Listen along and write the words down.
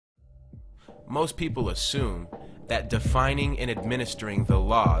Most people assume that defining and administering the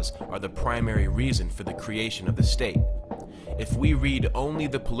laws are the primary reason for the creation of the state. If we read only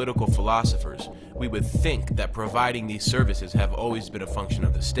the political philosophers, we would think that providing these services have always been a function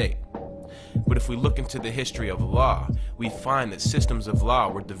of the state. But if we look into the history of law, we find that systems of law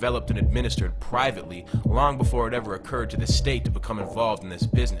were developed and administered privately long before it ever occurred to the state to become involved in this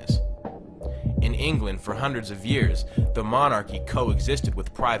business. In England, for hundreds of years, the monarchy coexisted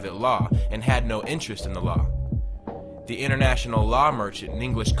with private law and had no interest in the law. The international law merchant in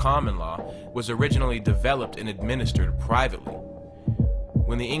English common law was originally developed and administered privately.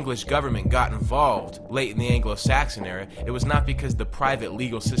 When the English government got involved late in the Anglo-Saxon era, it was not because the private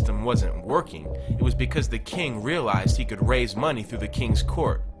legal system wasn't working, it was because the king realized he could raise money through the king's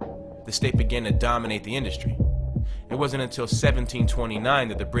court. The state began to dominate the industry. It wasn't until 1729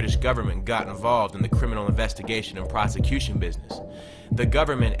 that the British government got involved in the criminal investigation and prosecution business. The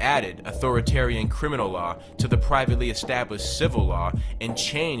government added authoritarian criminal law to the privately established civil law and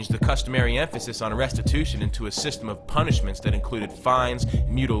changed the customary emphasis on restitution into a system of punishments that included fines,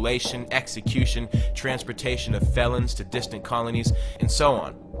 mutilation, execution, transportation of felons to distant colonies, and so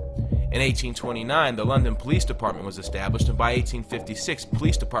on. In 1829, the London Police Department was established, and by 1856,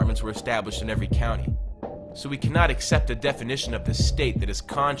 police departments were established in every county. So we cannot accept a definition of the state that is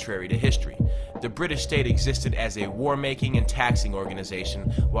contrary to history. The British state existed as a war-making and taxing organization,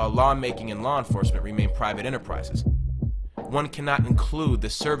 while lawmaking and law enforcement remained private enterprises. One cannot include the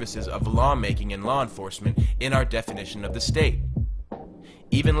services of lawmaking and law enforcement in our definition of the state.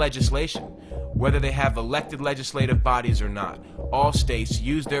 Even legislation, whether they have elected legislative bodies or not, all states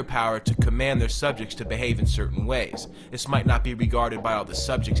use their power to command their subjects to behave in certain ways. This might not be regarded by all the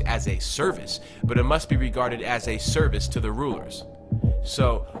subjects as a service, but it must be regarded as a service to the rulers.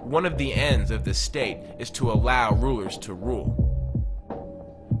 So, one of the ends of the state is to allow rulers to rule.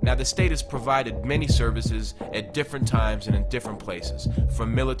 Now, the state has provided many services at different times and in different places,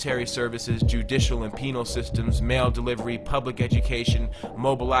 from military services, judicial and penal systems, mail delivery, public education,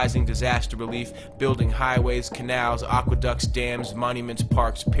 mobilizing disaster relief, building highways, canals, aqueducts, dams, monuments,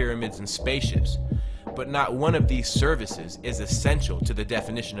 parks, pyramids, and spaceships. But not one of these services is essential to the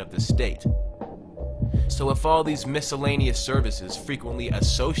definition of the state. So if all these miscellaneous services frequently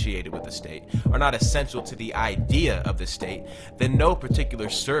associated with the state are not essential to the idea of the state, then no particular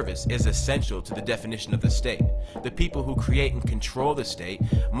service is essential to the definition of the state. The people who create and control the state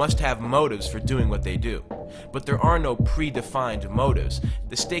must have motives for doing what they do. But there are no predefined motives.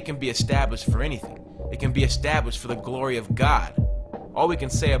 The state can be established for anything. It can be established for the glory of God. All we can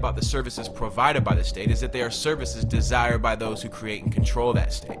say about the services provided by the state is that they are services desired by those who create and control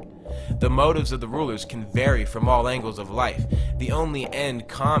that state. The motives of the rulers can vary from all angles of life. The only end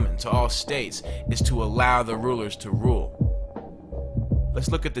common to all states is to allow the rulers to rule. Let's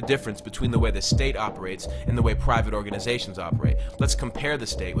look at the difference between the way the state operates and the way private organizations operate. Let's compare the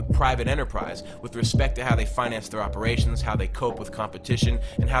state with private enterprise with respect to how they finance their operations, how they cope with competition,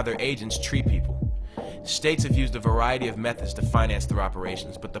 and how their agents treat people. States have used a variety of methods to finance their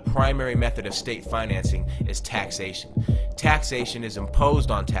operations, but the primary method of state financing is taxation. Taxation is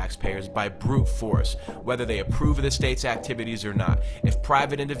imposed on taxpayers by brute force, whether they approve of the state's activities or not. If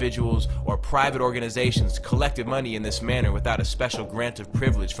private individuals or private organizations collected money in this manner without a special grant of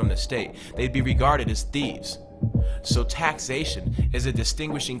privilege from the state, they'd be regarded as thieves. So taxation is a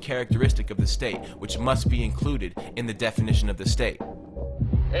distinguishing characteristic of the state, which must be included in the definition of the state.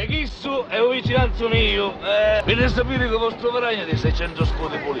 E chi su è un vicinanzo mio, per sapere che vostro varagno di 600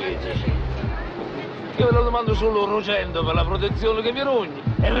 scudi politici. Io ve lo domando solo 100 per la protezione che mi rogni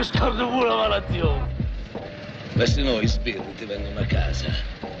e vi scordo pure la malattia. Questi nuovi spiriti vengono a casa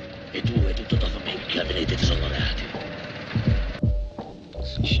e tu e tutta la famiglia venite disonorati.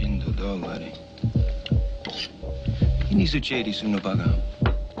 $600. Che ne succede se non paghiamo?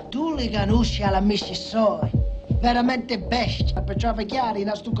 Tu li conosci alla Mississoi. Veramente bestia, perciò chiari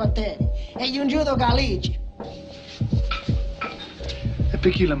da stu quartieri. E gli un giudo galigi. E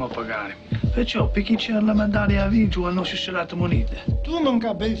per chi la può pagare? Perciò per chi c'è la medaglia a vincere hanno scelto monete. Tu non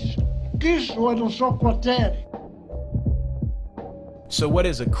capisci. Chi sono i suoi quartieri? So what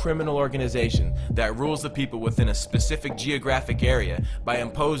is a criminal organization that rules the people within a specific geographic area by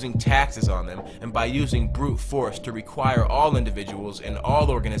imposing taxes on them and by using brute force to require all individuals and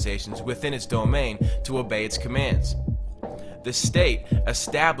all organizations within its domain to obey its commands? The state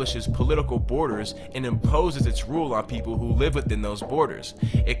establishes political borders and imposes its rule on people who live within those borders.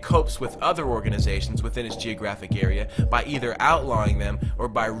 It copes with other organizations within its geographic area by either outlawing them or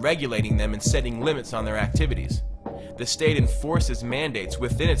by regulating them and setting limits on their activities. The state enforces mandates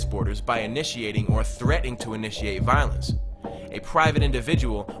within its borders by initiating or threatening to initiate violence. A private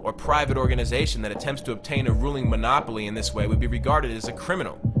individual or private organization that attempts to obtain a ruling monopoly in this way would be regarded as a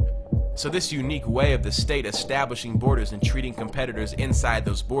criminal. So this unique way of the state establishing borders and treating competitors inside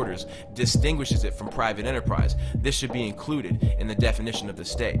those borders distinguishes it from private enterprise. This should be included in the definition of the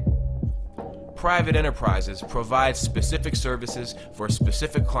state. Private enterprises provide specific services for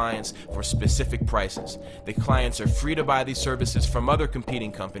specific clients for specific prices. The clients are free to buy these services from other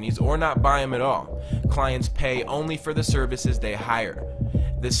competing companies or not buy them at all. Clients pay only for the services they hire.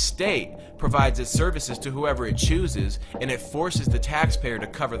 The state provides its services to whoever it chooses, and it forces the taxpayer to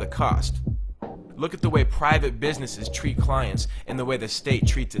cover the cost. Look at the way private businesses treat clients and the way the state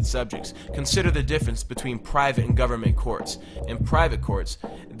treats its subjects. Consider the difference between private and government courts. In private courts,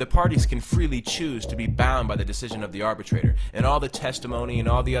 the parties can freely choose to be bound by the decision of the arbitrator, and all the testimony and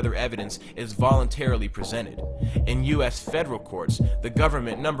all the other evidence is voluntarily presented. In U.S. federal courts, the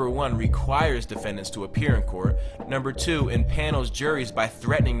government, number one, requires defendants to appear in court. Number two, impanels juries by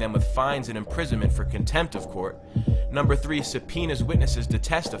threatening them with fines and imprisonment for contempt of court. Number three, subpoenas witnesses to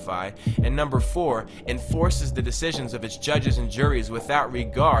testify. And number four, enforces the decisions of its judges and juries without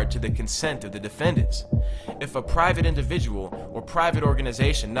regard to the consent of the defendants. If a private individual or private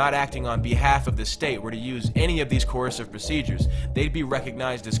organization not acting on behalf of the state were to use any of these coercive procedures, they'd be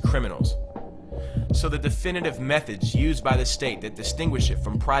recognized as criminals. So the definitive methods used by the state that distinguish it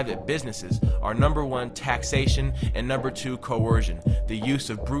from private businesses are number one, taxation, and number two, coercion, the use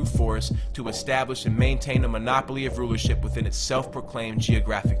of brute force to establish and maintain a monopoly of rulership within its self-proclaimed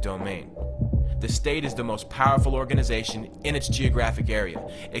geographic domain. The state is the most powerful organization in its geographic area.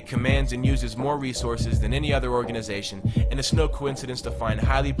 It commands and uses more resources than any other organization, and it's no coincidence to find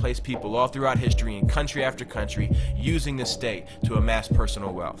highly placed people all throughout history in country after country using the state to amass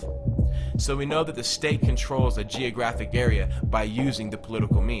personal wealth. So we know that the state controls a geographic area by using the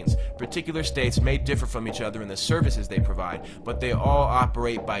political means. Particular states may differ from each other in the services they provide, but they all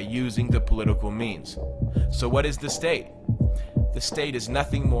operate by using the political means. So what is the state? The state is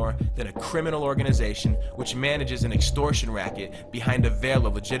nothing more than a criminal organization which manages an extortion racket behind a veil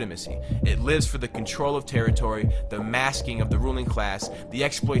of legitimacy. It lives for the control of territory, the masking of the ruling class, the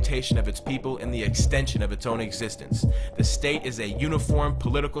exploitation of its people, and the extension of its own existence. The state is a uniform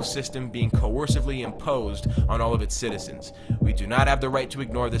political system being coercively imposed on all of its citizens. We do not have the right to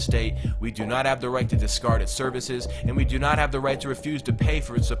ignore the state, we do not have the right to discard its services, and we do not have the right to refuse to pay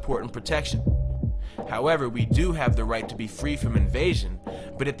for its support and protection. However, we do have the right to be free from invasion,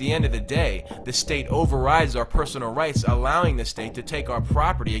 but at the end of the day, the state overrides our personal rights, allowing the state to take our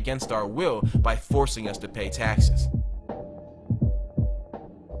property against our will by forcing us to pay taxes.